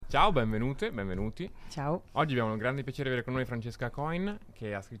Ciao, benvenute, benvenuti. Ciao. Oggi abbiamo un grande piacere avere con noi Francesca Coin,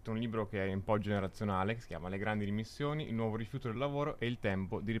 che ha scritto un libro che è un po' generazionale, che si chiama Le grandi dimissioni, il nuovo rifiuto del lavoro e il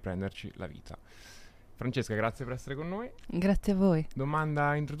tempo di riprenderci la vita. Francesca, grazie per essere con noi. Grazie a voi.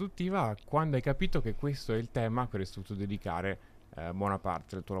 Domanda introduttiva: quando hai capito che questo è il tema a cui avresti dovuto dedicare buona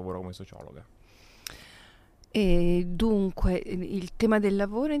parte del tuo lavoro come sociologa? E dunque, il tema del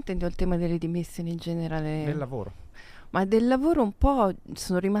lavoro, intendo il tema delle dimissioni in generale? Del lavoro. Ma del lavoro un po'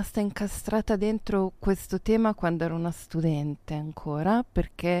 sono rimasta incastrata dentro questo tema quando ero una studente ancora,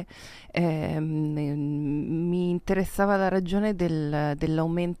 perché mi interessava la ragione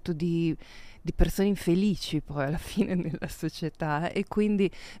dell'aumento di persone infelici poi alla fine nella società, e quindi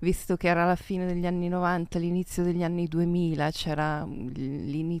visto che era la fine degli anni 90, l'inizio degli anni 2000, c'era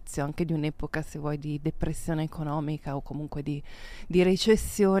l'inizio anche di un'epoca, se vuoi, di depressione economica o comunque di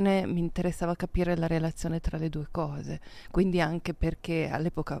recessione, mi interessava capire la relazione tra le due cose. Quindi anche perché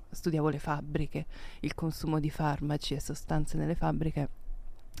all'epoca studiavo le fabbriche, il consumo di farmaci e sostanze nelle fabbriche,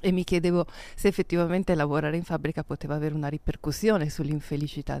 e mi chiedevo se effettivamente lavorare in fabbrica poteva avere una ripercussione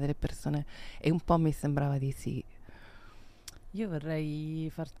sull'infelicità delle persone, e un po' mi sembrava di sì. Io vorrei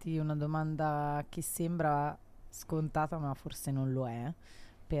farti una domanda che sembra scontata, ma forse non lo è,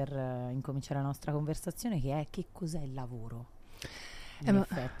 per incominciare la nostra conversazione, che è: che cos'è il lavoro? In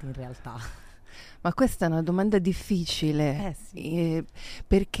effetti, in realtà. Ma questa è una domanda difficile, Sì.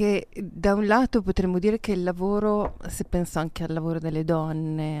 perché da un lato potremmo dire che il lavoro, se penso anche al lavoro delle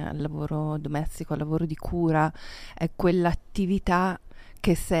donne, al lavoro domestico, al lavoro di cura, è quell'attività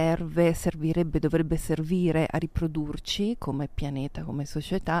che servirebbe, dovrebbe servire a riprodurci come pianeta, come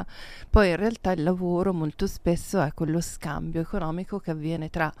società. Poi in realtà il lavoro molto spesso è quello scambio economico che avviene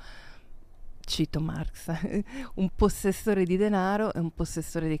tra, cito Marx, un possessore di denaro e un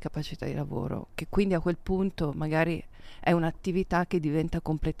possessore di capacità di lavoro, che quindi a quel punto magari è un'attività che diventa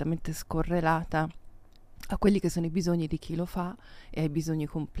completamente scorrelata a quelli che sono i bisogni di chi lo fa e ai bisogni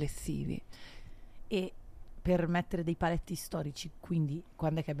complessivi. E per mettere dei paletti storici, quindi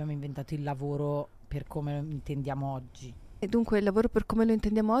quando è che abbiamo inventato il lavoro per come lo intendiamo oggi? E dunque il lavoro per come lo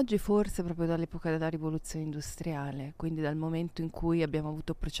intendiamo oggi forse proprio dall'epoca della rivoluzione industriale, quindi dal momento in cui abbiamo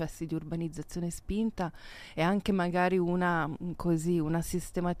avuto processi di urbanizzazione spinta e anche magari una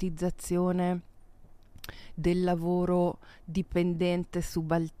sistematizzazione del lavoro dipendente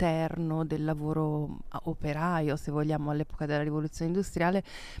subalterno, del lavoro operaio, se vogliamo, all'epoca della rivoluzione industriale.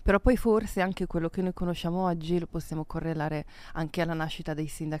 Però poi forse anche quello che noi conosciamo oggi lo possiamo correlare anche alla nascita dei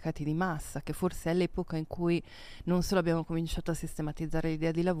sindacati di massa, che forse è l'epoca in cui non solo abbiamo cominciato a sistematizzare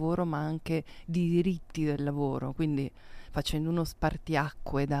l'idea di lavoro, ma anche di diritti del lavoro, quindi facendo uno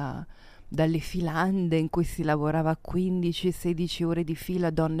spartiacque dalle filande in cui si lavorava 15-16 ore di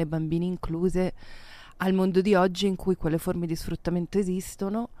fila, donne e bambini incluse, al mondo di oggi in cui quelle forme di sfruttamento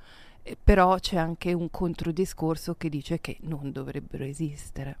esistono, però c'è anche un controdiscorso che dice che non dovrebbero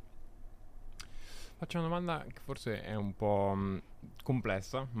esistere. Faccio una domanda che forse è un po'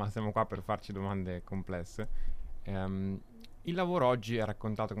 complessa, ma siamo qua per farci domande complesse. Il lavoro oggi è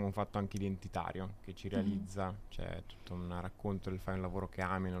raccontato come un fatto anche identitario, che ci realizza, c'è tutto un racconto del fare un lavoro che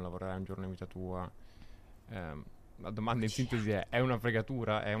ami, non lavorare un giorno in vita tua. La domanda in sintesi è una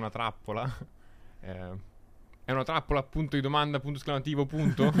fregatura? È una trappola? È una trappola, punto di domanda, punto esclamativo,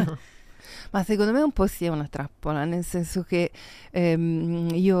 punto? Ma secondo me un po' sì, è una trappola, nel senso che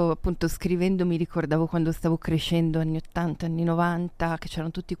io appunto scrivendo mi ricordavo quando stavo crescendo, anni 80, anni 90, che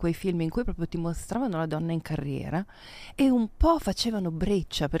c'erano tutti quei film in cui proprio ti mostravano la donna in carriera e un po' facevano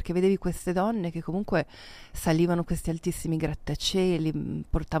breccia, perché vedevi queste donne che comunque salivano questi altissimi grattacieli,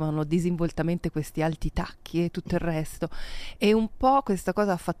 portavano disinvoltamente questi alti tacchi e tutto il resto, e un po' questa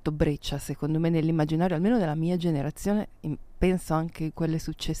cosa ha fatto breccia secondo me nell'immaginario, almeno della mia generazione, penso anche quelle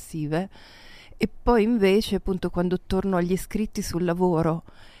successive. E poi invece appunto quando torno agli scritti sul lavoro,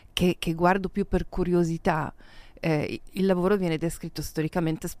 che guardo più per curiosità, il lavoro viene descritto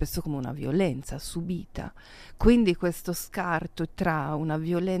storicamente spesso come una violenza subita, quindi questo scarto tra una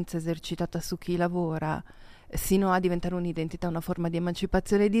violenza esercitata su chi lavora sino a diventare un'identità, una forma di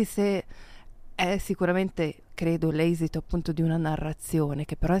emancipazione di sé, è sicuramente, credo, l'esito appunto di una narrazione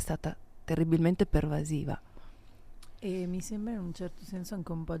che però è stata terribilmente pervasiva. E mi sembra in un certo senso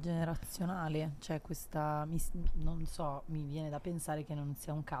anche un po' generazionale, cioè non so, mi viene da pensare che non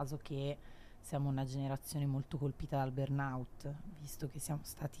sia un caso che siamo una generazione molto colpita dal burnout, visto che siamo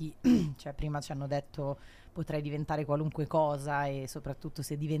stati, cioè prima ci hanno detto potrai diventare qualunque cosa e soprattutto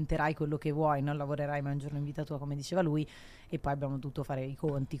se diventerai quello che vuoi non lavorerai mai un giorno in vita tua, come diceva lui, e poi abbiamo dovuto fare i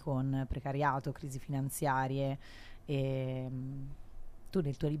conti con precariato, crisi finanziarie e tu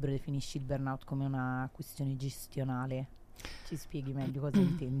nel tuo libro definisci il burnout come una questione gestionale Ci spieghi meglio cosa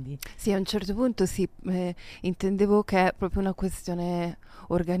intendi? Sì, a un certo punto sì, intendevo che è proprio una questione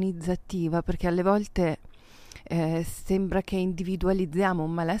organizzativa, perché alle volte sembra che individualizziamo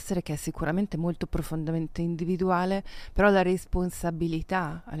un malessere che è sicuramente molto profondamente individuale, però la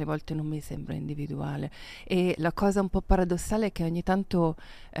responsabilità alle volte non mi sembra individuale. E la cosa un po' paradossale è che ogni tanto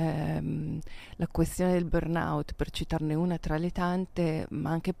la questione del burnout, per citarne una tra le tante, ma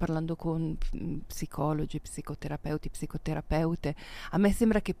anche parlando con psicologi, psicoterapeuti, psicoterapeute, a me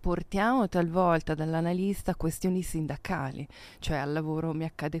sembra che portiamo talvolta dall'analista questioni sindacali, cioè al lavoro mi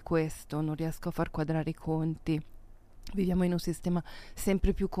accade questo, non riesco a far quadrare i conti. Viviamo in un sistema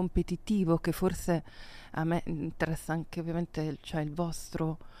sempre più competitivo, che forse a me interessa anche ovviamente, cioè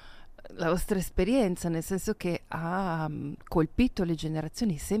la vostra esperienza, nel senso che ha colpito le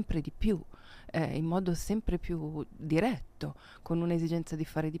generazioni sempre di più, in modo sempre più diretto, con un'esigenza di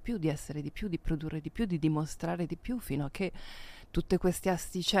fare di più, di essere di più, di produrre di più, di dimostrare di più, fino a che tutte queste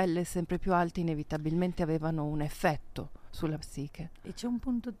asticelle sempre più alte inevitabilmente avevano un effetto sulla psiche. E c'è un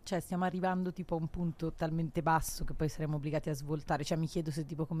punto, cioè stiamo arrivando tipo a un punto talmente basso che poi saremo obbligati a svoltare, cioè mi chiedo se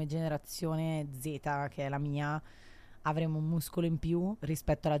tipo come generazione Z, che è la mia, avremo un muscolo in più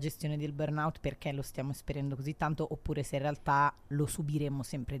rispetto alla gestione del burnout perché lo stiamo esperendo così tanto, oppure se in realtà lo subiremo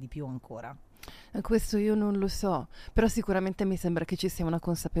sempre di più ancora. Questo io non lo so, però sicuramente mi sembra che ci sia una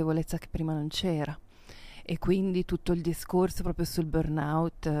consapevolezza che prima non c'era. E quindi tutto il discorso proprio sul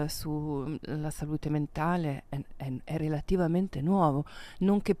burnout, sulla salute mentale è relativamente nuovo.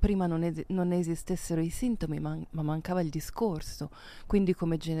 Non che prima non esistessero i sintomi, ma mancava il discorso. Quindi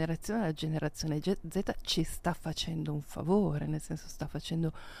come generazione, la generazione Z ci sta facendo un favore, nel senso sta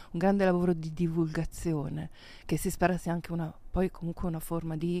facendo un grande lavoro di divulgazione, che si spera sia anche poi comunque una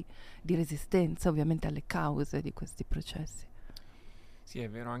forma di resistenza ovviamente alle cause di questi processi. Sì, è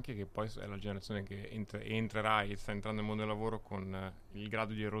vero anche che poi è la generazione che entrerà e sta entrando nel mondo del lavoro con il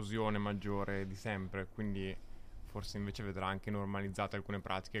grado di erosione maggiore di sempre, quindi forse invece vedrà anche normalizzate alcune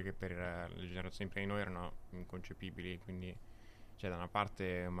pratiche che per le generazioni prima di noi erano inconcepibili, quindi c'è da una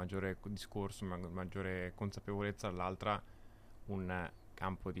parte un maggiore discorso, una maggiore consapevolezza, dall'altra un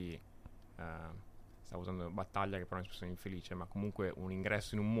campo di, stavo usando battaglia che però è un'espressione infelice, ma comunque un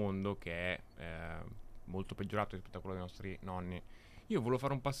ingresso in un mondo che è molto peggiorato rispetto a quello dei nostri nonni. Io volevo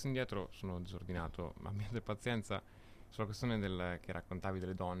fare un passo indietro, sono disordinato, ma abbiate pazienza, sulla questione che raccontavi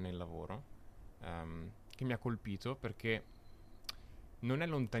delle donne e il lavoro, che mi ha colpito perché non è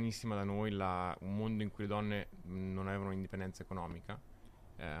lontanissima da noi un mondo in cui le donne non avevano indipendenza economica.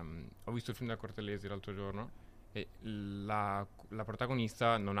 Ho visto il film della Cortellesi l'altro giorno e la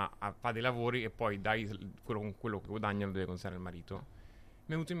protagonista fa dei lavori e poi quello che guadagna lo deve consegnare al marito. Mi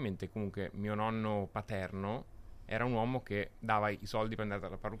è venuto in mente comunque mio nonno paterno era un uomo che dava i soldi per andare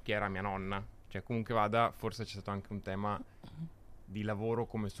dalla parrucchiera a mia nonna, cioè comunque forse c'è stato anche un tema di lavoro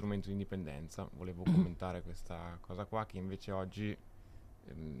come strumento di indipendenza. Volevo commentare questa cosa qua, che invece oggi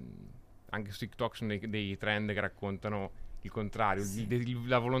anche su TikTok sono dei trend che raccontano il contrario, sì.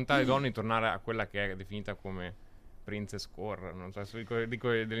 La volontà delle donne di tornare a quella che è definita come princess core, non so se dico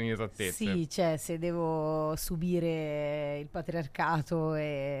delle inesattezze. Sì, cioè se devo subire il patriarcato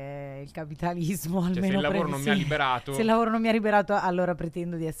e il capitalismo, almeno se il lavoro non mi ha liberato, se il lavoro non mi ha liberato, allora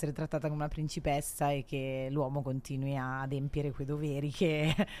pretendo di essere trattata come una principessa e che l'uomo continui a adempiere quei doveri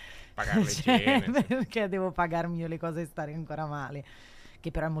che pagare le cene, perché devo pagarmi io le cose e stare ancora male,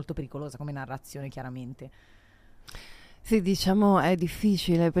 che però è molto pericolosa come narrazione, chiaramente. Sì, diciamo è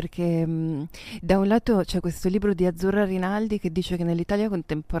difficile perché da un lato c'è questo libro di Azzurra Rinaldi che dice che nell'Italia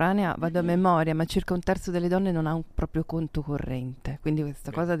contemporanea, vado a memoria, ma circa un terzo delle donne non ha un proprio conto corrente, quindi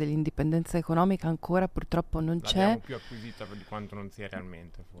questa cosa dell'indipendenza economica ancora purtroppo non c'è. L'abbiamo più acquisita di quanto non sia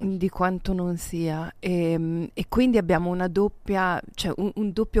realmente, forse. Di quanto non sia, e quindi abbiamo una doppia, cioè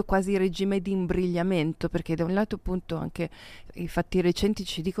un doppio quasi regime di imbrigliamento, perché da un lato appunto anche i fatti recenti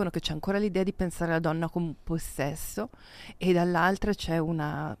ci dicono che c'è ancora l'idea di pensare alla donna come un possesso, e dall'altra c'è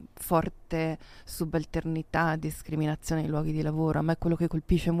una forte subalternità, discriminazione nei luoghi di lavoro. A me quello che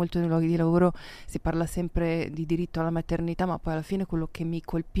colpisce molto nei luoghi di lavoro, si parla sempre di diritto alla maternità, ma poi alla fine quello che mi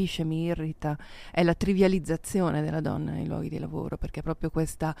colpisce, mi irrita, è la trivializzazione della donna nei luoghi di lavoro, perché proprio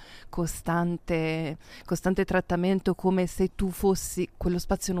questa costante trattamento come se tu fossi, quello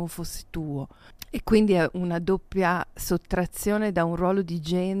spazio non fosse tuo, e quindi è una doppia sottrazione da un ruolo di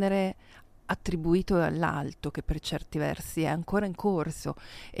genere attribuito dall'alto, che per certi versi è ancora in corso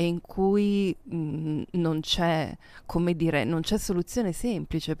e in cui non c'è, come dire, non c'è soluzione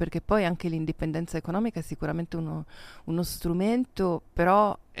semplice, perché poi anche l'indipendenza economica è sicuramente uno strumento,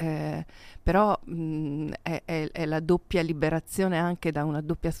 però è la doppia liberazione anche da una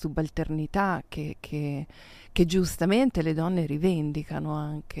doppia subalternità che che giustamente le donne rivendicano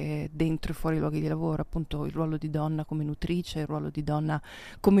anche dentro e fuori i luoghi di lavoro, appunto il ruolo di donna come nutrice, il ruolo di donna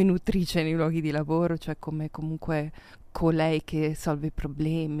come nutrice nei luoghi di lavoro, cioè come comunque colei che risolve i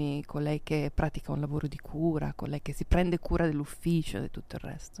problemi, colei che pratica un lavoro di cura, colei che si prende cura dell'ufficio e tutto il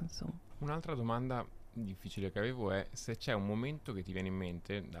resto, insomma. Un'altra domanda difficile che avevo è se c'è un momento che ti viene in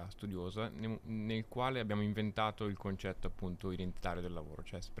mente da studiosa nel quale abbiamo inventato il concetto appunto identitario del lavoro,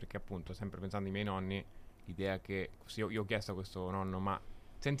 cioè perché appunto sempre pensando ai miei nonni l'idea che io ho chiesto a questo nonno ma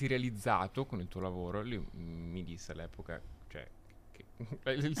senti realizzato con il tuo lavoro, lui mi disse all'epoca cioè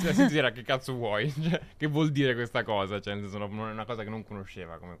era che cazzo vuoi, cioè, che vuol dire questa cosa, cioè nel senso non è una cosa che non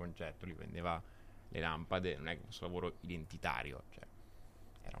conosceva come concetto, lui vendeva le lampade, non è che fosse un lavoro identitario, cioè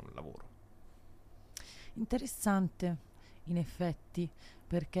era un lavoro. Interessante, in effetti,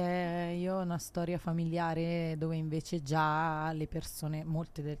 perché io ho una storia familiare dove invece già le persone,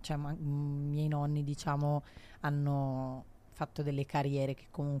 miei nonni, diciamo, hanno fatto delle carriere che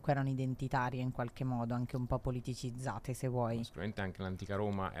comunque erano identitarie in qualche modo, anche un po' politicizzate, se vuoi. Sicuramente anche l'antica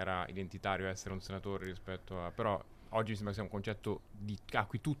Roma era identitario essere un senatore rispetto a... però oggi mi sembra sia un concetto a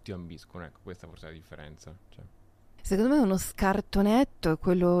cui tutti ambiscono, ecco, questa forse è la differenza, cioè. Secondo me uno scarto netto è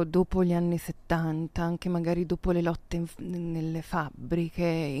quello dopo gli anni 70, anche magari dopo le lotte nelle fabbriche,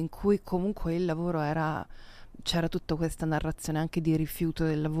 in cui comunque il lavoro c'era tutta questa narrazione anche di rifiuto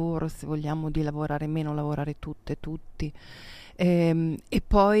del lavoro, se vogliamo, di lavorare meno, lavorare tutte e tutti. E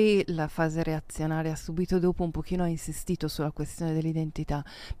poi la fase reazionaria subito dopo un pochino ha insistito sulla questione dell'identità,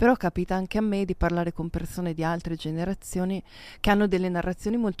 però capita anche a me di parlare con persone di altre generazioni che hanno delle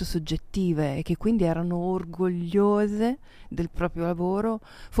narrazioni molto soggettive e che quindi erano orgogliose del proprio lavoro,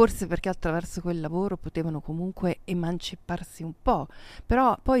 forse perché attraverso quel lavoro potevano comunque emanciparsi un po',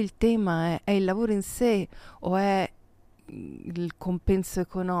 però poi il tema è il lavoro in sé o è il compenso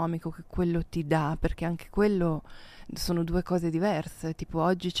economico che quello ti dà, perché anche quello sono due cose diverse. Tipo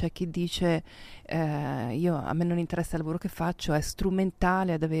oggi c'è chi dice a me non interessa il lavoro che faccio, è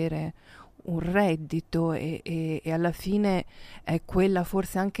strumentale ad avere un reddito e alla fine è quella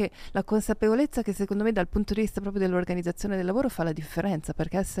forse anche la consapevolezza che secondo me dal punto di vista proprio dell'organizzazione del lavoro fa la differenza,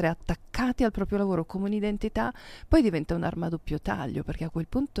 perché essere attaccati al proprio lavoro come un'identità poi diventa un'arma a doppio taglio, perché a quel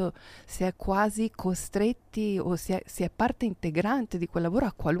punto si è quasi costretti o si è parte integrante di quel lavoro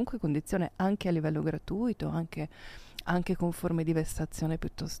a qualunque condizione, anche a livello gratuito, anche con forme di vessazione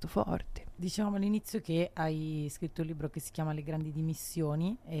piuttosto forti. Diciamo all'inizio che hai scritto un libro che si chiama Le grandi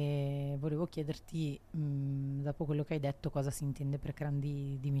dimissioni e volevo chiederti, dopo quello che hai detto, cosa si intende per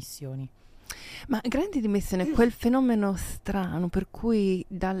grandi dimissioni. Ma grandi dimissioni è quel fenomeno strano per cui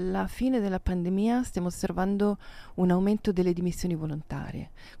dalla fine della pandemia stiamo osservando un aumento delle dimissioni volontarie.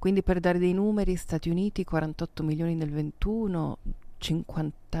 Quindi per dare dei numeri, Stati Uniti 48 milioni nel 21,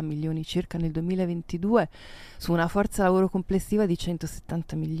 50 milioni circa nel 2022 su una forza lavoro complessiva di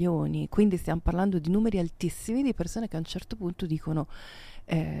 170 milioni, quindi stiamo parlando di numeri altissimi di persone che a un certo punto dicono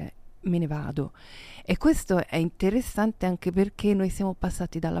me ne vado. E questo è interessante anche perché noi siamo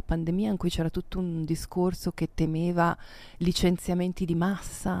passati dalla pandemia in cui c'era tutto un discorso che temeva licenziamenti di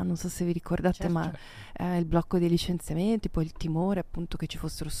massa, non so se vi ricordate, Certo. ma il blocco dei licenziamenti, poi il timore appunto che ci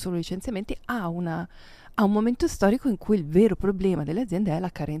fossero solo licenziamenti, a un momento storico in cui il vero problema delle aziende è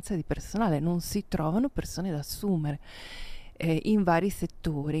la carenza di personale, non si trovano persone da assumere in vari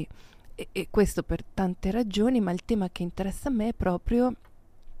settori e questo per tante ragioni, ma il tema che interessa a me è proprio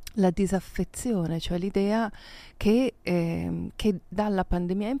la disaffezione, cioè l'idea che dalla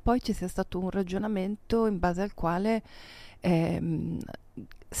pandemia in poi ci sia stato un ragionamento in base al quale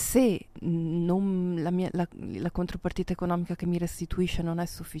se la contropartita economica che mi restituisce non è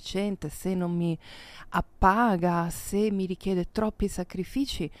sufficiente, se non mi appaga, se mi richiede troppi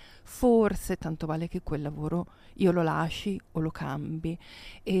sacrifici, forse tanto vale che quel lavoro io lo lasci o lo cambi.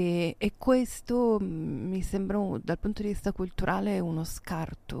 E questo mi sembra dal punto di vista culturale uno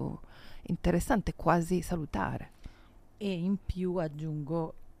scarto interessante, quasi salutare. E in più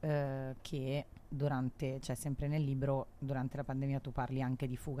aggiungo che cioè sempre nel libro, durante la pandemia tu parli anche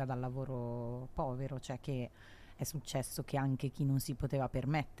di fuga dal lavoro povero, cioè che è successo che anche chi non si poteva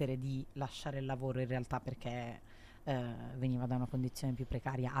permettere di lasciare il lavoro in realtà perché veniva da una condizione più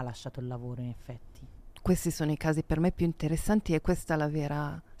precaria, ha lasciato il lavoro in effetti. Questi sono i casi per me più interessanti e questa è la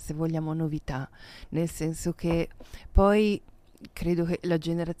vera, se vogliamo, novità, nel senso che poi credo che la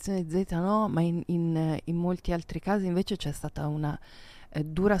generazione Z no, ma in molti altri casi invece c'è stata una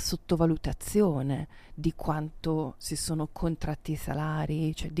dura sottovalutazione di quanto si sono contratti i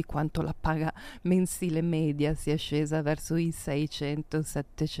salari, cioè di quanto la paga mensile media sia scesa verso i 600,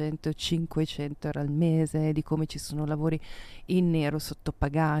 700, 500 euro al mese, di come ci sono lavori in nero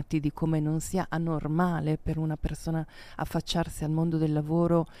sottopagati, di come non sia anormale per una persona affacciarsi al mondo del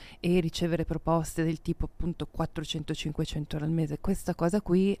lavoro e ricevere proposte del tipo appunto 400-500 euro al mese. Questa cosa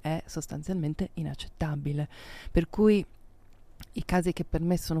qui è sostanzialmente inaccettabile, per cui i casi che per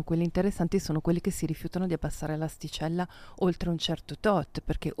me sono quelli interessanti sono quelli che si rifiutano di abbassare l'asticella oltre un certo tot,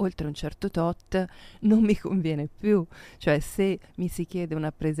 perché oltre un certo tot non mi conviene più. Cioè, se mi si chiede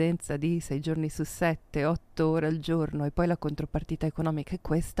una presenza di 6 giorni su 7, 8 ore al giorno e poi la contropartita economica è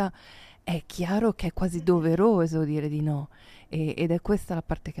questa, è chiaro che è quasi doveroso dire di no. Ed è questa la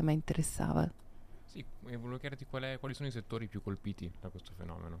parte che a me interessava. Sì, e volevo chiederti quali sono i settori più colpiti da questo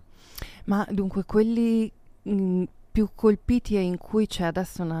fenomeno. Ma dunque, quelli più colpiti e in cui c'è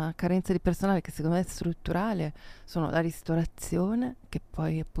adesso una carenza di personale che secondo me è strutturale sono la ristorazione, che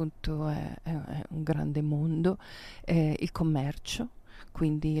poi appunto è un grande mondo, il commercio,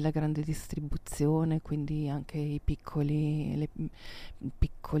 quindi la grande distribuzione, quindi anche i piccoli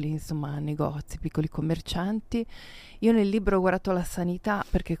insomma negozi, piccoli commercianti. Io nel libro ho guardato la sanità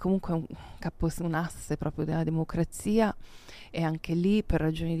perché comunque è un asse proprio della democrazia, e anche lì per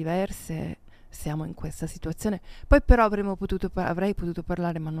ragioni diverse siamo in questa situazione. Poi però avrei potuto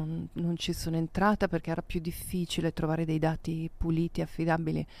parlare, ma non ci sono entrata perché era più difficile trovare dei dati puliti,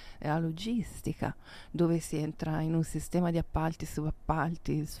 affidabili, la logistica, dove si entra in un sistema di appalti,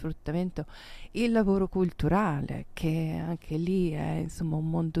 subappalti, sfruttamento, il lavoro culturale, che anche lì è insomma un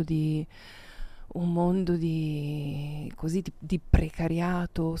mondo di di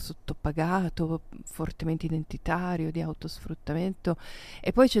precariato, sottopagato, fortemente identitario, di autosfruttamento.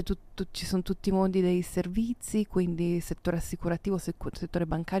 E poi ci sono tutti i mondi dei servizi, quindi settore assicurativo, settore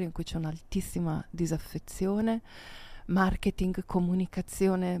bancario, in cui c'è un'altissima disaffezione, marketing,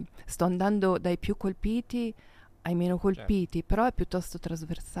 comunicazione. Sto andando dai più colpiti ai meno colpiti, certo. Però è piuttosto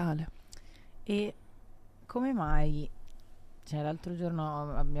trasversale. E come mai? Cioè, l'altro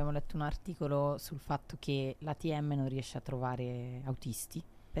giorno abbiamo letto un articolo sul fatto che l'ATM non riesce a trovare autisti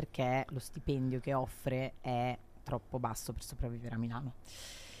perché lo stipendio che offre è troppo basso per sopravvivere a Milano.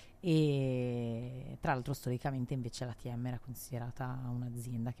 E tra l'altro storicamente invece l'ATM era considerata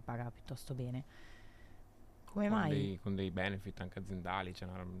un'azienda che paga piuttosto bene. Come mai? Con dei benefit anche aziendali.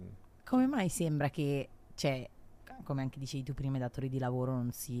 Come mai sembra che, cioè, come anche dicevi tu prima, i datori di lavoro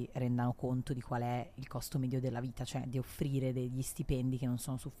non si rendano conto di qual è il costo medio della vita, cioè di offrire degli stipendi che non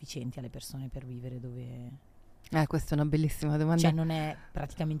sono sufficienti alle persone per vivere dove... Questa è una bellissima domanda. Cioè non è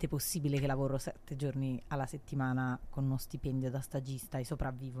praticamente possibile che lavoro 7 giorni alla settimana con uno stipendio da stagista e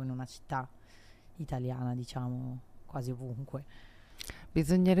sopravvivo in una città italiana, diciamo, quasi ovunque.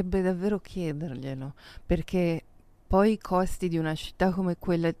 Bisognerebbe davvero chiederglielo, perché poi i costi di una città come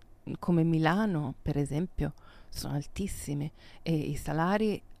quella, come Milano, per esempio, sono altissimi, e i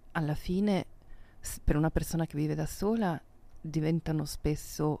salari alla fine per una persona che vive da sola diventano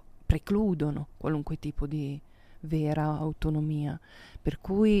spesso, precludono qualunque tipo di vera autonomia, per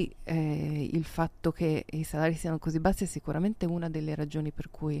cui il fatto che i salari siano così bassi è sicuramente una delle ragioni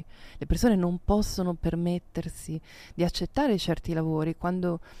per cui le persone non possono permettersi di accettare certi lavori.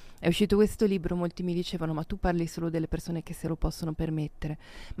 Quando è uscito questo libro molti mi dicevano: ma tu parli solo delle persone che se lo possono permettere,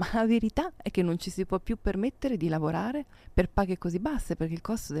 ma la verità è che non ci si può più permettere di lavorare per paghe così basse, perché il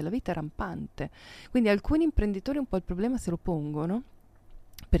costo della vita è rampante. Quindi alcuni imprenditori un po' il problema se lo pongono,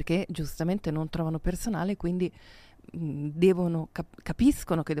 perché giustamente non trovano personale, quindi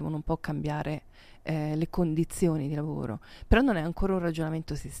capiscono che devono un po' cambiare le condizioni di lavoro, però non è ancora un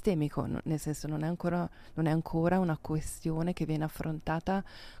ragionamento sistemico, nel senso non è ancora una questione che viene affrontata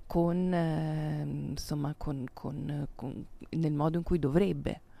insomma, nel modo in cui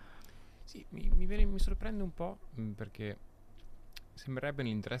dovrebbe. Sì, mi sorprende un po' perché sembrerebbe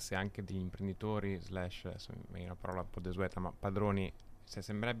l'interesse anche degli imprenditori / è una parola un po' desueta, ma padroni. Cioè,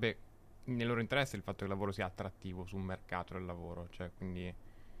 sembrerebbe nel loro interesse il fatto che il lavoro sia attrattivo sul mercato del lavoro, cioè quindi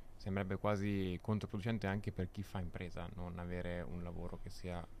sembrerebbe quasi controproducente anche per chi fa impresa non avere un lavoro che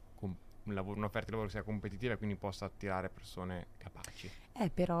sia un'offerta di lavoro che sia competitiva e quindi possa attirare persone capaci.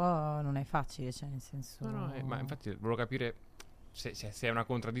 Però non è facile, cioè nel senso... No, ma infatti volevo capire se è una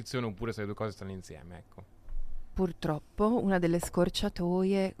contraddizione oppure se le due cose stanno insieme, ecco. Purtroppo una delle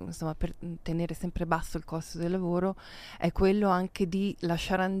scorciatoie, insomma, per tenere sempre basso il costo del lavoro è quello anche di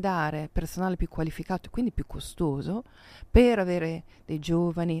lasciare andare personale più qualificato e quindi più costoso per avere dei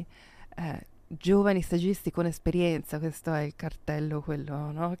giovani stagisti con esperienza. Questo è il cartello,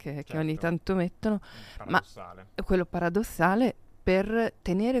 quello, no? che ogni tanto mettono, paradossale. Ma quello paradossale, per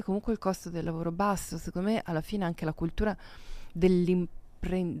tenere comunque il costo del lavoro basso. Secondo me alla fine anche la cultura di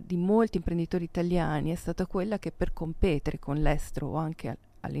molti imprenditori italiani è stata quella che per competere con l'estero o anche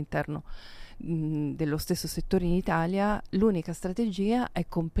all'interno dello stesso settore in Italia, l'unica strategia è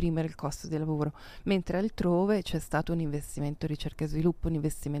comprimere il costo del lavoro, mentre altrove c'è stato un investimento in ricerca e sviluppo, un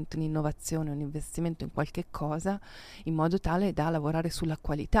investimento in innovazione, un investimento in qualche cosa in modo tale da lavorare sulla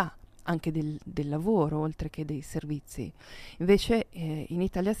qualità anche del lavoro oltre che dei servizi. Invece in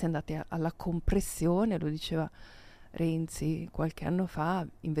Italia si è andati alla compressione, lo diceva Renzi qualche anno fa,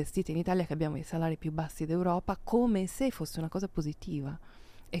 investite in Italia che abbiamo i salari più bassi d'Europa, come se fosse una cosa positiva.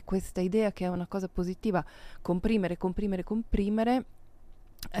 E questa idea che è una cosa positiva, comprimere,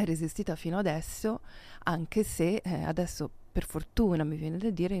 è resistita fino adesso, anche se adesso per fortuna mi viene da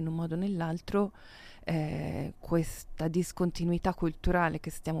dire in un modo o nell'altro questa discontinuità culturale che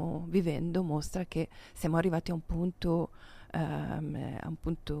stiamo vivendo mostra che siamo arrivati a un punto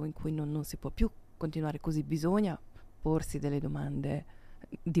in cui non si può più continuare così, bisogna porsi delle domande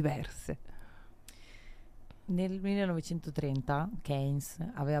diverse. Nel 1930 Keynes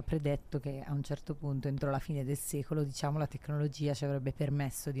aveva predetto che a un certo punto, entro la fine del secolo, diciamo, la tecnologia ci avrebbe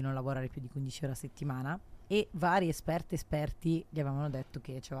permesso di non lavorare più di 15 ore a settimana, e vari esperti gli avevano detto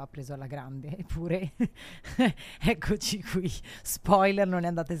che ci aveva preso alla grande, eppure eccoci qui, spoiler, non è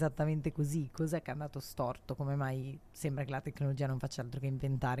andata esattamente così. Cos'è che è andato storto? Come mai sembra che la tecnologia non faccia altro che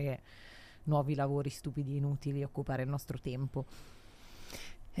inventare nuovi lavori stupidi e inutili e occupare il nostro tempo?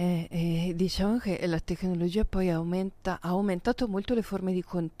 Diciamo che la tecnologia poi ha aumentato molto le forme di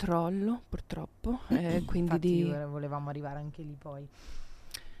controllo, purtroppo, quindi Infatti volevamo arrivare anche lì poi.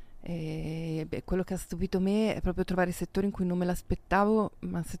 Quello che ha stupito me è proprio trovare settori in cui non me l'aspettavo,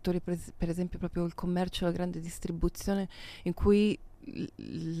 ma settori per esempio proprio il commercio, la grande distribuzione, in cui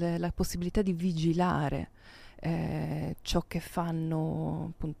la possibilità di vigilare ciò che fanno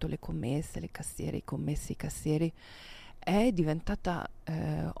appunto le commesse, le cassiere, i commessi, i cassieri, è diventata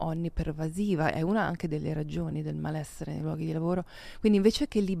onnipervasiva, è una anche delle ragioni del malessere nei luoghi di lavoro. Quindi invece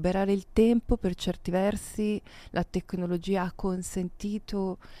che liberare il tempo, per certi versi la tecnologia ha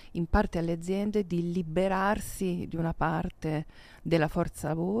consentito in parte alle aziende di liberarsi di una parte della forza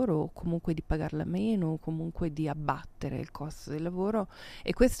lavoro, o comunque di pagarla meno, o comunque di abbattere il costo del lavoro,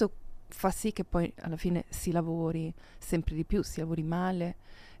 e questo fa sì che poi alla fine si lavori sempre di più, si lavori male.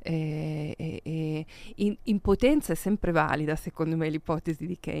 In potenza è sempre valida, secondo me, l'ipotesi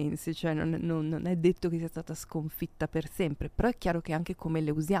di Keynes, cioè non è detto che sia stata sconfitta per sempre, però è chiaro che anche come le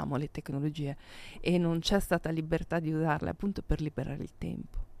usiamo le tecnologie, e non c'è stata libertà di usarle appunto per liberare il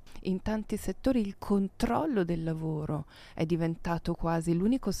tempo. In tanti settori il controllo del lavoro è diventato quasi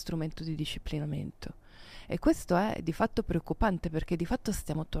l'unico strumento di disciplinamento. E questo è di fatto preoccupante, perché di fatto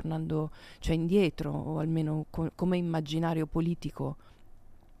stiamo tornando, cioè, indietro, o almeno come immaginario politico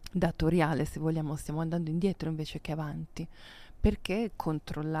datoriale, se vogliamo, stiamo andando indietro invece che avanti. Perché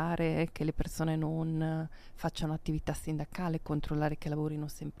controllare che le persone non facciano attività sindacale, controllare che lavorino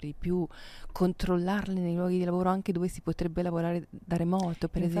sempre di più, controllarle nei luoghi di lavoro anche dove si potrebbe lavorare da remoto,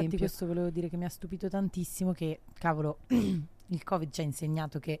 per esempio. Infatti questo volevo dire, che mi ha stupito tantissimo, che cavolo il Covid ci ha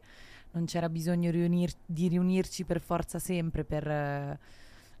insegnato che non c'era bisogno di riunirci per forza sempre per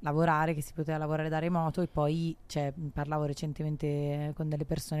lavorare, che si poteva lavorare da remoto. E poi parlavo recentemente con delle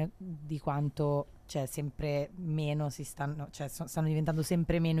persone di quanto sempre meno stanno diventando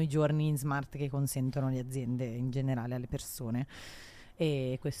sempre meno i giorni in smart che consentono le aziende in generale alle persone,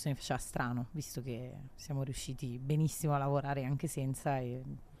 e questo mi faceva strano, visto che siamo riusciti benissimo a lavorare anche senza, e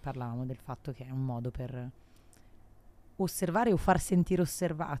parlavamo del fatto che è un modo per osservare o far sentire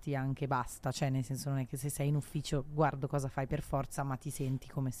osservati anche, basta, cioè nel senso non è che se sei in ufficio guardo cosa fai per forza, ma ti senti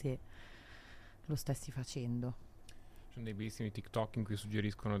come se lo stessi facendo. Ci sono dei bellissimi TikTok in cui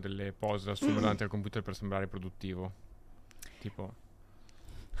suggeriscono delle pose da assumere davanti al computer per sembrare produttivo, tipo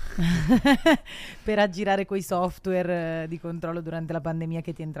per aggirare quei software di controllo durante la pandemia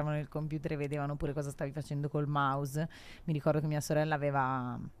che ti entravano nel computer e vedevano pure cosa stavi facendo col mouse. Mi ricordo che mia sorella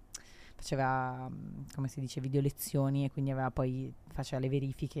faceva, come si dice, video lezioni, e quindi faceva le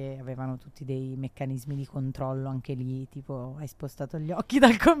verifiche, avevano tutti dei meccanismi di controllo anche lì, tipo hai spostato gli occhi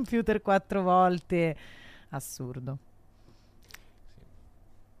dal computer 4 volte, assurdo.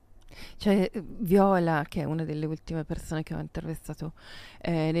 Cioè, Viola, che è una delle ultime persone che ho intervistato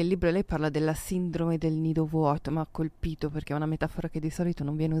nel libro, lei parla della sindrome del nido vuoto, ma ha colpito perché è una metafora che di solito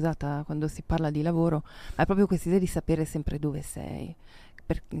non viene usata quando si parla di lavoro, ma è proprio questa idea di sapere sempre dove sei,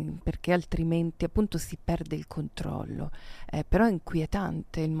 perché altrimenti appunto si perde il controllo. Però è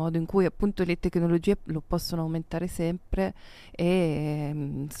inquietante il modo in cui appunto le tecnologie lo possono aumentare sempre, e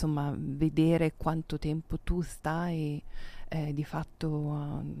insomma vedere quanto tempo tu stai è di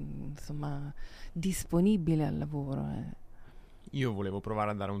fatto insomma disponibile al lavoro. Io volevo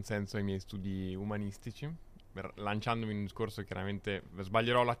provare a dare un senso ai miei studi umanistici, lanciandomi in un discorso, chiaramente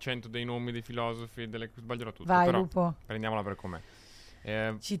sbaglierò l'accento dei nomi dei filosofi, sbaglierò tutto. Vai, però Lupo. prendiamola per com'è.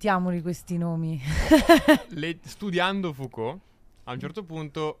 Citiamoli questi nomi. Studiando Foucault, a un certo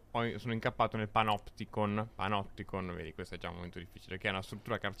punto sono incappato nel panopticon, vedi, questo è già un momento difficile, che è una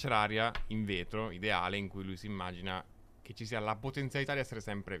struttura carceraria in vetro, ideale, in cui lui si immagina che ci sia la potenzialità di essere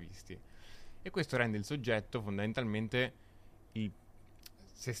sempre visti. E questo rende il soggetto fondamentalmente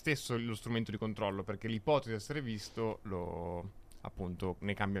se stesso lo strumento di controllo, perché l'ipotesi di essere visto appunto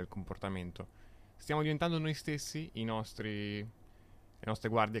ne cambia il comportamento. Stiamo diventando noi stessi le nostre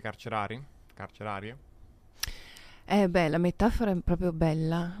guardie carcerarie? La metafora è proprio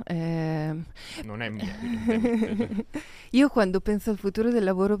bella. Non è mia, evidentemente. Io quando penso al futuro del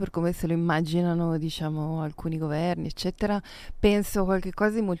lavoro, per come se lo immaginano, diciamo, alcuni governi, eccetera, penso a qualche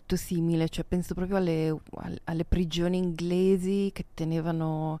cosa di molto simile, cioè penso proprio alle prigioni inglesi che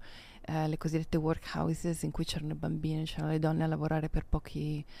tenevano le cosiddette workhouses, in cui c'erano i bambini, c'erano le donne a lavorare per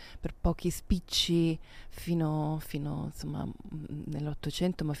pochi spicci fino insomma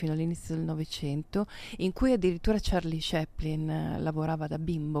nell'Ottocento, ma fino all'inizio del Novecento, in cui addirittura Charlie Chaplin lavorava da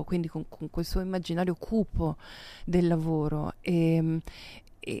bimbo, quindi con quel suo immaginario cupo del lavoro. E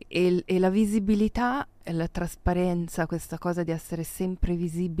la visibilità e la trasparenza, questa cosa di essere sempre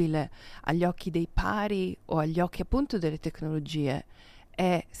visibile agli occhi dei pari o agli occhi appunto delle tecnologie,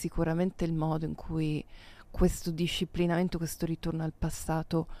 è sicuramente il modo in cui questo disciplinamento, questo ritorno al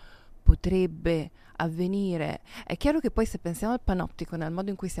passato potrebbe avvenire. È chiaro che poi, se pensiamo al panoptico, nel modo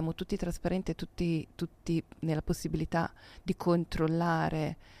in cui siamo tutti trasparenti e tutti nella possibilità di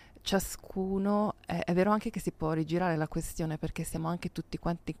controllare ciascuno, è vero anche che si può rigirare la questione, perché siamo anche tutti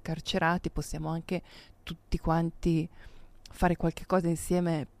quanti incarcerati, possiamo anche tutti quanti fare qualche cosa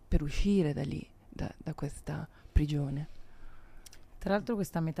insieme per uscire da lì, da questa prigione. Tra l'altro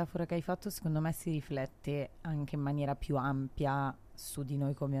questa metafora che hai fatto secondo me si riflette anche in maniera più ampia su di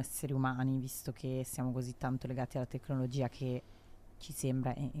noi come esseri umani, visto che siamo così tanto legati alla tecnologia che ci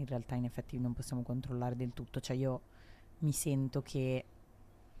sembra, e in realtà in effetti non possiamo controllare del tutto. Cioè io mi sento che,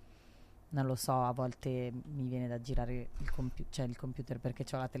 non lo so, a volte mi viene da girare il computer perché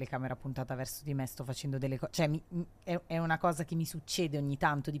ho la telecamera puntata verso di me, sto facendo delle cose, cioè è una cosa che mi succede ogni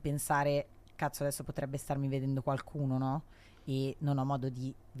tanto, di pensare, cazzo, adesso potrebbe starmi vedendo qualcuno, no? E non ho modo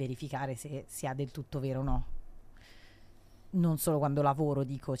di verificare se sia del tutto vero o no. Non solo quando lavoro,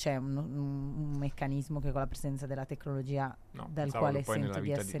 dico, c'è un meccanismo che con la presenza della tecnologia dal quale sento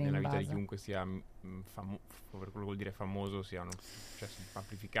di essere nella invasa. vita di chiunque sia per quello vuol dire famoso, sia cioè,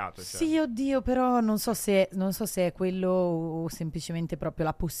 amplificato. Cioè. Sì, oddio, però non so se è quello o semplicemente proprio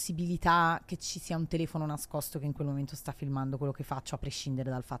la possibilità che ci sia un telefono nascosto che in quel momento sta filmando quello che faccio, a prescindere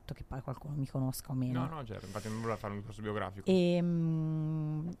dal fatto che poi qualcuno mi conosca o meno. No, certo, infatti non voleva fare un discorso biografico.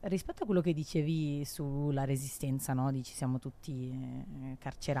 E rispetto a quello che dicevi sulla resistenza, no? Dici siamo tutti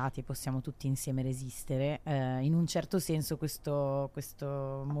carcerati e possiamo tutti insieme resistere, in un certo senso questo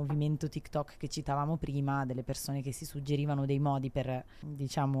movimento TikTok che citavamo prima, delle persone che si suggerivano dei modi per,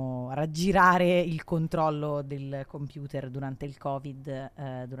 diciamo, raggirare il controllo del computer durante il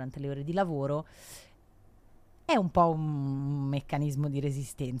Covid, durante le ore di lavoro, è un po' un meccanismo di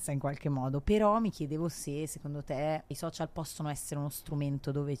resistenza in qualche modo. Però mi chiedevo se secondo te i social possono essere uno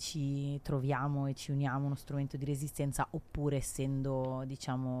strumento dove ci troviamo e ci uniamo, uno strumento di resistenza, oppure, essendo,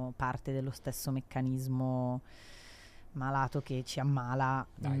 diciamo, parte dello stesso meccanismo malato che ci ammala,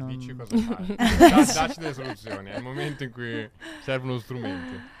 dai, dici cosa fare. Dacci delle soluzioni, è il momento in cui servono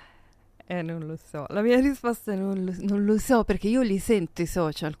strumenti. Non lo so. La mia risposta è non lo so, perché io li sento i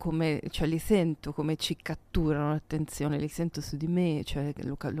social come, cioè li sento come ci catturano l'attenzione, li sento su di me, cioè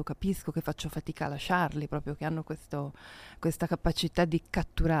lo capisco che faccio fatica a lasciarli, proprio che hanno questa capacità di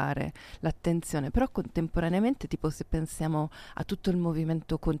catturare l'attenzione. Però contemporaneamente, tipo, se pensiamo a tutto il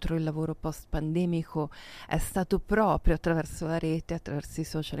movimento contro il lavoro post-pandemico, è stato proprio attraverso la rete, attraverso i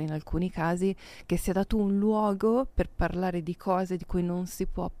social in alcuni casi, che si è dato un luogo per parlare di cose di cui non si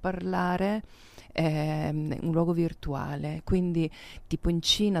può parlare, un luogo virtuale. Quindi tipo in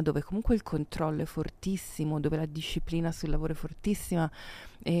Cina, dove comunque il controllo è fortissimo, dove la disciplina sul lavoro è fortissima,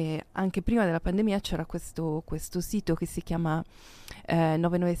 e anche prima della pandemia c'era questo sito che si chiama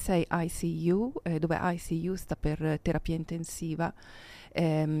 996 ICU, dove ICU sta per terapia intensiva,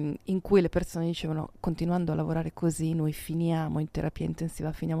 in cui le persone dicevano: continuando a lavorare così noi finiamo in terapia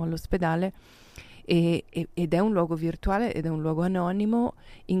intensiva, finiamo all'ospedale. ed è un luogo virtuale ed è un luogo anonimo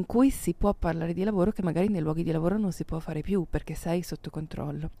in cui si può parlare di lavoro che magari nei luoghi di lavoro non si può fare più perché sei sotto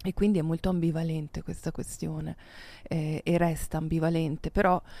controllo, e quindi è molto ambivalente questa questione, e resta ambivalente,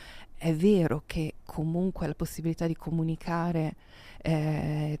 però è vero che comunque la possibilità di comunicare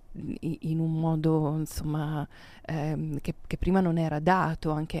in un modo, insomma, che prima non era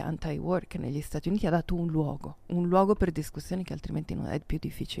dato. Anche anti-work negli Stati Uniti ha dato un luogo per discussioni che altrimenti non è più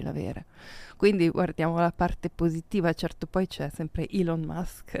difficile avere. Quindi guardiamo la parte positiva. Certo, poi c'è sempre Elon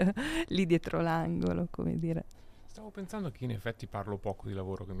Musk lì dietro l'angolo, come dire. Stavo pensando che in effetti parlo poco di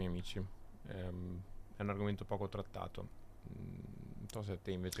lavoro con i miei amici. È un argomento poco trattato. Non so se a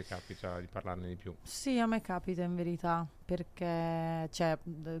te invece capita di parlarne di più. Sì, a me capita in verità, perché, cioè,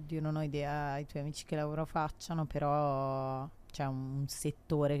 io non ho idea ai tuoi amici che lavoro facciano, però c'è un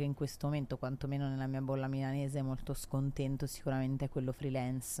settore che in questo momento, quantomeno nella mia bolla milanese, è molto scontento, sicuramente è quello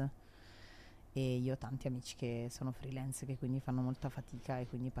freelance. E io ho tanti amici che sono freelance, che quindi fanno molta fatica, e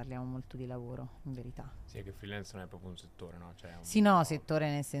quindi parliamo molto di lavoro, in verità. Sì, è che freelance non è proprio un settore, no? Sì, no, settore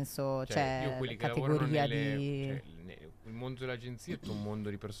nel senso, Cioè, io c'è quelli che lavorano categoria di... il mondo dell'agenzia è tutto un mondo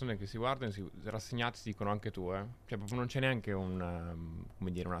di persone che si guardano e si rassegnati, si dicono anche tu, eh. Cioè, proprio non c'è neanche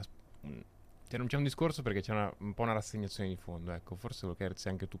come dire, cioè non c'è un discorso, perché c'è un po' una rassegnazione di fondo, ecco. Forse lo che se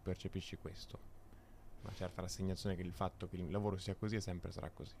anche tu percepisci questo. Una certa rassegnazione che il fatto che il lavoro sia così e sempre sarà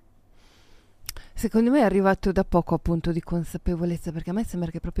così. Secondo me è arrivato da poco, appunto, di consapevolezza, perché a me sembra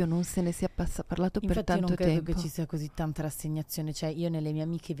che proprio non se ne sia parlato per Infatti io tanto non credo tempo. che ci sia così tanta rassegnazione, cioè io nelle mie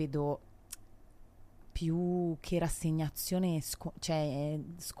amiche vedo più che rassegnazione, cioè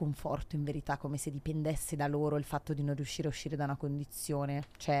sconforto in verità, come se dipendesse da loro il fatto di non riuscire a uscire da una condizione.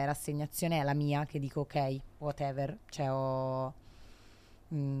 Cioè rassegnazione è la mia, che dico ok, whatever, cioè ho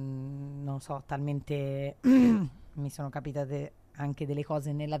non so, talmente mi sono capitate anche delle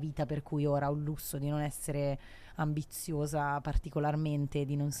cose nella vita per cui ora ho il lusso di non essere ambiziosa particolarmente,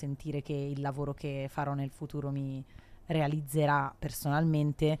 di non sentire che il lavoro che farò nel futuro mi realizzerà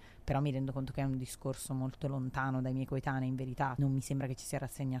personalmente, però mi rendo conto che è un discorso molto lontano dai miei coetanei. In verità non mi sembra che ci sia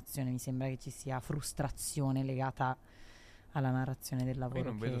rassegnazione, mi sembra che ci sia frustrazione legata alla narrazione del lavoro. Io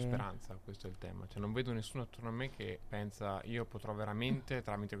non vedo speranza, questo è il tema. Cioè non vedo nessuno attorno a me che pensa io potrò veramente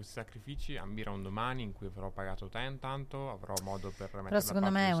tramite questi sacrifici ambire a un domani in cui avrò pagato tanto, avrò modo per mettere da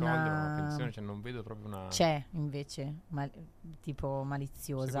secondo parte me i è soldi, avrò una una pensione. Cioè non vedo proprio una... C'è invece tipo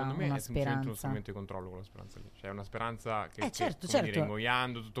maliziosa, Secondo me una è semplicemente uno speranza. strumento di controllo, quella speranza lì. Cioè è una speranza che, Certo, come certo. dire,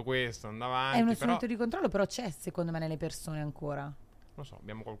 ingoiando tutto questo, andava avanti. È uno però, strumento di controllo, però c'è secondo me nelle persone ancora. non so,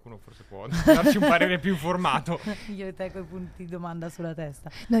 abbiamo qualcuno che forse può darci un parere più informato. Io e te coi punti di domanda sulla testa.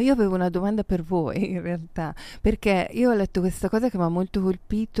 No, io avevo una domanda per voi in realtà, perché io ho letto questa cosa che mi ha molto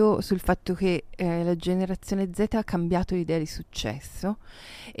colpito sul fatto che la generazione Z ha cambiato l'idea di successo,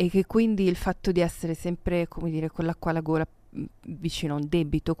 e che quindi il fatto di essere sempre, come dire, con l'acqua alla gola, vicino a un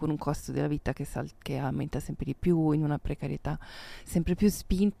debito, con un costo della vita che aumenta sempre di più, in una precarietà sempre più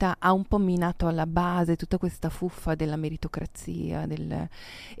spinta, ha un po' minato alla base tutta questa fuffa della meritocrazia,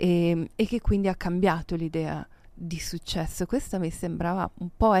 e che quindi ha cambiato l'idea di successo. Questa mi sembrava un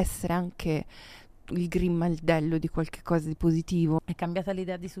po' essere anche il grimaldello di qualche cosa di positivo. È cambiata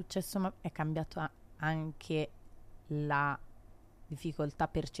l'idea di successo, ma è cambiata anche la difficoltà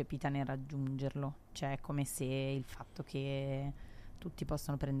percepita nel raggiungerlo. Cioè è come se il fatto che tutti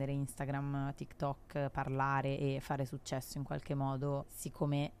possano prendere Instagram, TikTok, parlare e fare successo in qualche modo,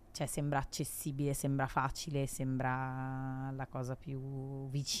 siccome sembra accessibile, sembra facile, sembra la cosa più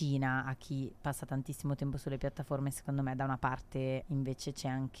vicina a chi passa tantissimo tempo sulle piattaforme. Secondo me da una parte invece c'è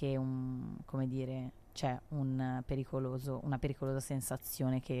anche una pericolosa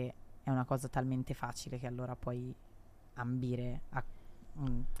sensazione che è una cosa talmente facile che allora puoi ambire a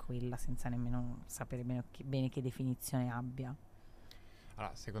quella senza nemmeno sapere bene che definizione abbia.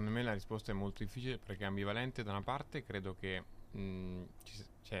 Allora, secondo me la risposta è molto difficile, perché è ambivalente. Da una parte credo che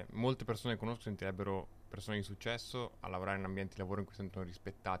molte persone che conosco sentirebbero persone di successo a lavorare in ambienti di lavoro in cui si sentono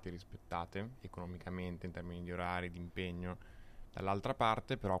rispettati e rispettate economicamente, in termini di orari, di impegno. Dall'altra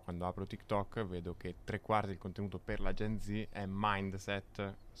parte però, quando apro TikTok, vedo che 3/4 del contenuto per la Gen Z è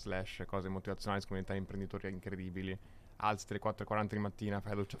mindset / cose motivazionali, come diventare imprenditori incredibili. Alzi alle 4:40 di mattina,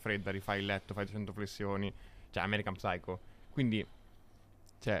 fai la doccia fredda, rifai il letto, fai 200 flessioni, cioè American Psycho. Quindi,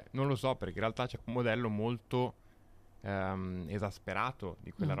 non lo so, perché in realtà c'è un modello molto esasperato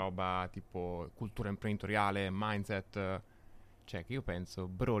di quella roba tipo cultura imprenditoriale, mindset, che io penso,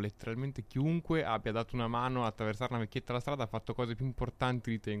 bro, letteralmente chiunque abbia dato una mano a attraversare una vecchietta la strada ha fatto cose più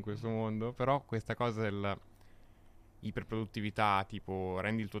importanti di te in questo mondo. Però questa cosa dell'iperproduttività, tipo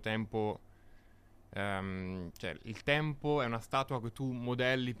rendi il tuo tempo Cioè, il tempo è una statua che tu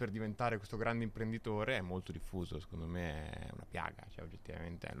modelli per diventare questo grande imprenditore, è molto diffuso, secondo me è una piaga, cioè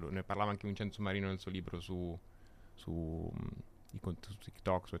oggettivamente. Ne parlava anche Vincenzo Marino nel suo libro su su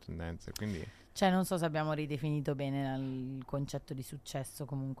TikTok, sulle tendenze, quindi... Cioè, non so se abbiamo ridefinito bene il concetto di successo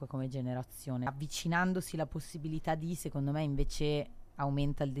comunque come generazione. Avvicinandosi la possibilità di, secondo me, invece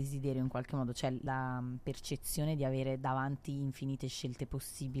aumenta il desiderio in qualche modo, cioè la percezione di avere davanti infinite scelte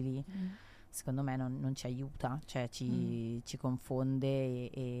possibili. Secondo me non ci aiuta, cioè ci confonde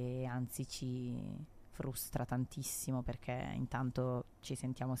e anzi ci frustra tantissimo, perché intanto ci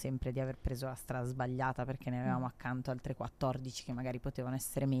sentiamo sempre di aver preso la strada sbagliata perché ne avevamo accanto altre 14 che magari potevano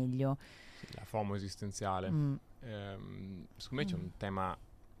essere meglio. Sì, la FOMO esistenziale. Secondo me c'è un tema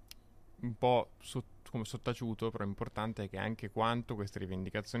un po' come sottaciuto, però importante, che anche quanto queste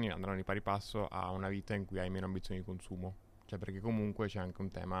rivendicazioni andranno di pari passo a una vita in cui hai meno ambizioni di consumo. Cioè, perché comunque c'è anche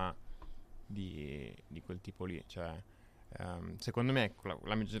un tema di quel tipo lì. Cioè, secondo me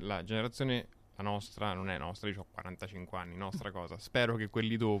la generazione, la nostra, non è nostra, io ho 45 anni, nostra cosa. Spero che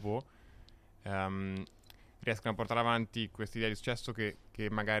quelli dopo riescano a portare avanti questa idea di successo che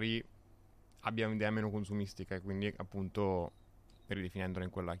magari abbia un'idea meno consumistica, e quindi appunto ridefinendola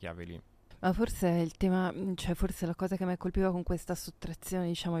in quella chiave lì. Ma forse il tema, cioè forse la cosa che mi colpiva con questa sottrazione,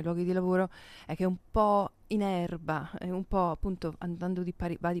 diciamo, ai luoghi di lavoro è che è un po' in erba, è un po' appunto andando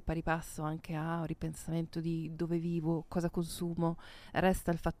va di pari passo anche a un ripensamento di dove vivo, cosa consumo.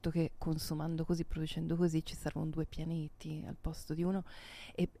 Resta il fatto che consumando così, producendo così, ci servono 2 pianeti al posto di uno,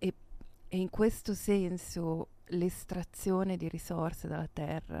 e in questo senso l'estrazione di risorse dalla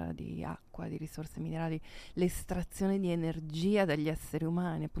terra, di acqua, di risorse minerali, l'estrazione di energia dagli esseri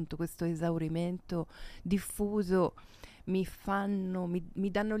umani, appunto questo esaurimento diffuso, mi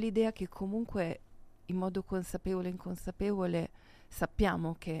danno l'idea che comunque in modo consapevole e inconsapevole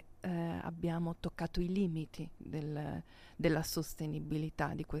sappiamo che abbiamo toccato i limiti della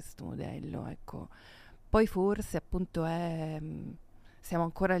sostenibilità di questo modello, ecco. Poi forse appunto siamo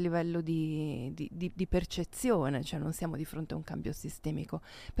ancora a livello di percezione, cioè non siamo di fronte a un cambio sistemico,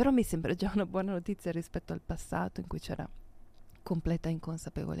 però mi sembra già una buona notizia rispetto al passato in cui c'era completa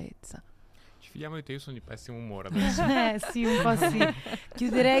inconsapevolezza. Ci fidiamo di te, io sono di pessimo umore adesso. Sì, un po' sì.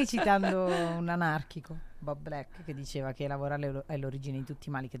 Chiuderei citando un anarchico, Bob Black, che diceva che lavorare è l'origine di tutti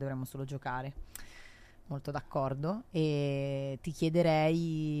i mali, che dovremmo solo giocare. Molto d'accordo, e ti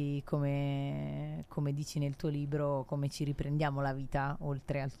chiederei, come dici nel tuo libro, come ci riprendiamo la vita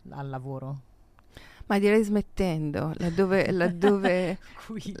oltre al lavoro. Ma direi smettendo, laddove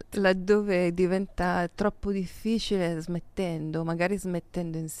diventa troppo difficile, smettendo, magari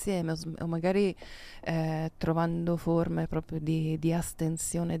smettendo insieme o magari trovando forme proprio di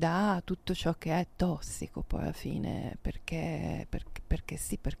astensione da tutto ciò che è tossico poi alla fine, perché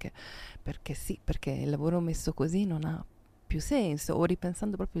il lavoro messo così non ha più senso, o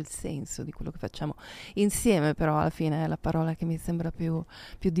ripensando proprio il senso di quello che facciamo insieme, però alla fine è la parola che mi sembra più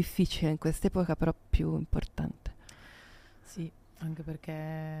difficile in quest'epoca, però più importante. Sì, anche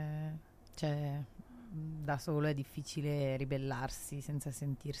perché cioè, da solo è difficile ribellarsi senza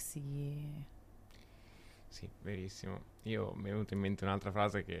sentirsi... Sì, verissimo. Mi è venuta in mente un'altra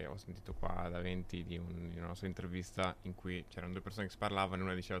frase che ho sentito qua da 20 di una nostra intervista, in cui c'erano 2 persone che si parlavano e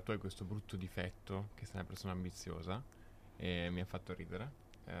una diceva: tu hai questo brutto difetto che sei una persona ambiziosa, e mi ha fatto ridere.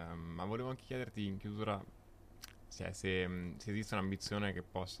 Ma volevo anche chiederti in chiusura se esiste un'ambizione che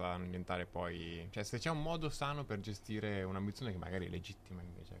possa diventare poi, cioè se c'è un modo sano per gestire un'ambizione che magari è legittima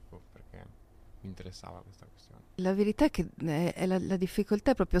invece, ecco, perché mi interessava questa questione. La verità è che la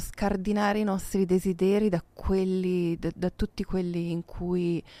difficoltà è proprio scardinare i nostri desideri da tutti quelli in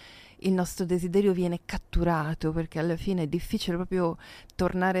cui il nostro desiderio viene catturato, perché alla fine è difficile proprio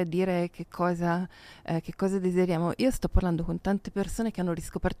tornare a dire che cosa desideriamo. Io sto parlando con tante persone che hanno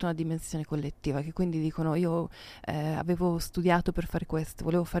riscoperto una dimensione collettiva, che quindi dicono: io avevo studiato per fare questo,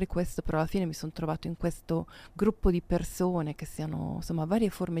 volevo fare questo, però alla fine mi sono trovato in questo gruppo di persone che siano, insomma, varie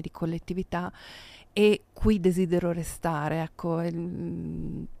forme di collettività, e qui desidero restare,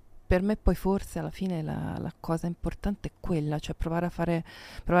 ecco. Per me poi forse alla fine la cosa importante è quella, cioè provare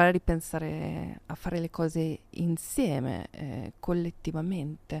a ripensare a fare le cose insieme,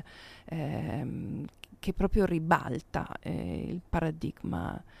 collettivamente, che proprio ribalta il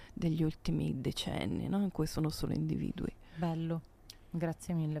paradigma degli ultimi decenni, no? In cui sono solo individui. Bello,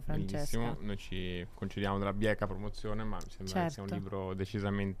 grazie mille Francesca. Bellissimo, noi ci concediamo della bieca promozione, ma mi sembra che sia un libro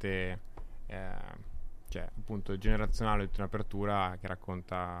decisamente... cioè appunto generazionale, di un'apertura che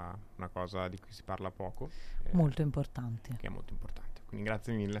racconta una cosa di cui si parla poco, molto importante, che è molto importante, quindi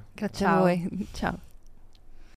grazie mille. Grazie a voi, ciao.